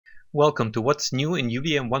Welcome to What's New in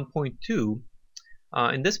UVM 1.2.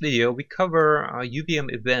 In this video, we cover UVM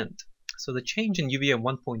event. So the change in UVM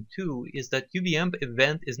 1.2 is that UVM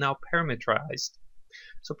event is now parametrized.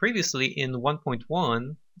 So previously in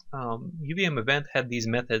 1.1, UVM event had these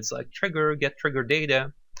methods like trigger, get trigger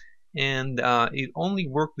data, and it only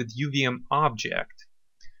worked with UVM object.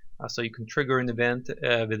 So you can trigger an event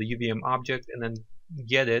with a UVM object and then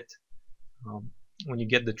get it when you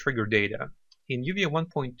get the trigger data. In UVM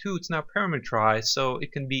 1.2, it's now parametrized, so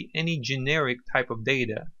it can be any generic type of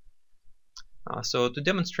data. So to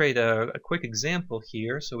demonstrate a quick example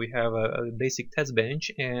here, so we have a basic test bench,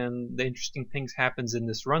 and the interesting things happens in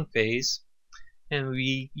this run phase, and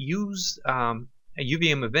we use a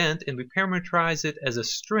UVM event and we parameterize it as a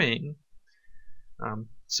string.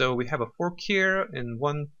 So we have a fork here, and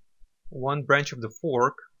one branch of the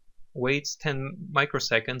fork waits 10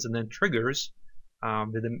 microseconds and then triggers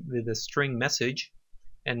with a string message,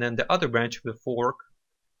 and then the other branch of the fork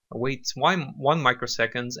waits one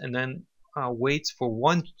microseconds and then waits for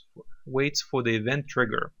the event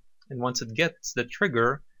trigger, and once it gets the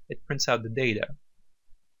trigger, it prints out the data.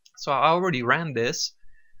 So I already ran this,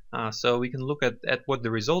 so we can look at what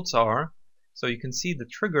the results are. So you can see the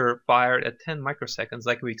trigger fired at 10 microseconds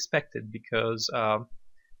like we expected, because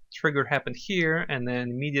trigger happened here, and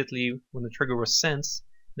then immediately when the trigger was sensed,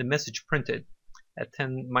 the message printed at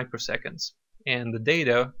 10 microseconds, and the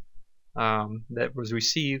data that was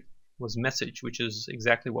received was message, which is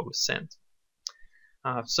exactly what was sent.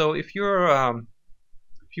 So if you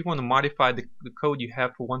want to modify the code you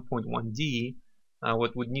have for 1.1D,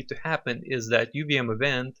 what would need to happen is that UVM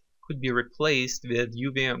event could be replaced with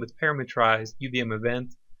parametrized UVM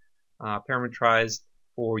event, parametrized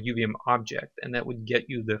for UVM object, and that would get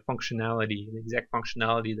you the functionality, the exact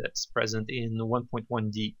functionality that's present in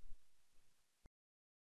 1.1D.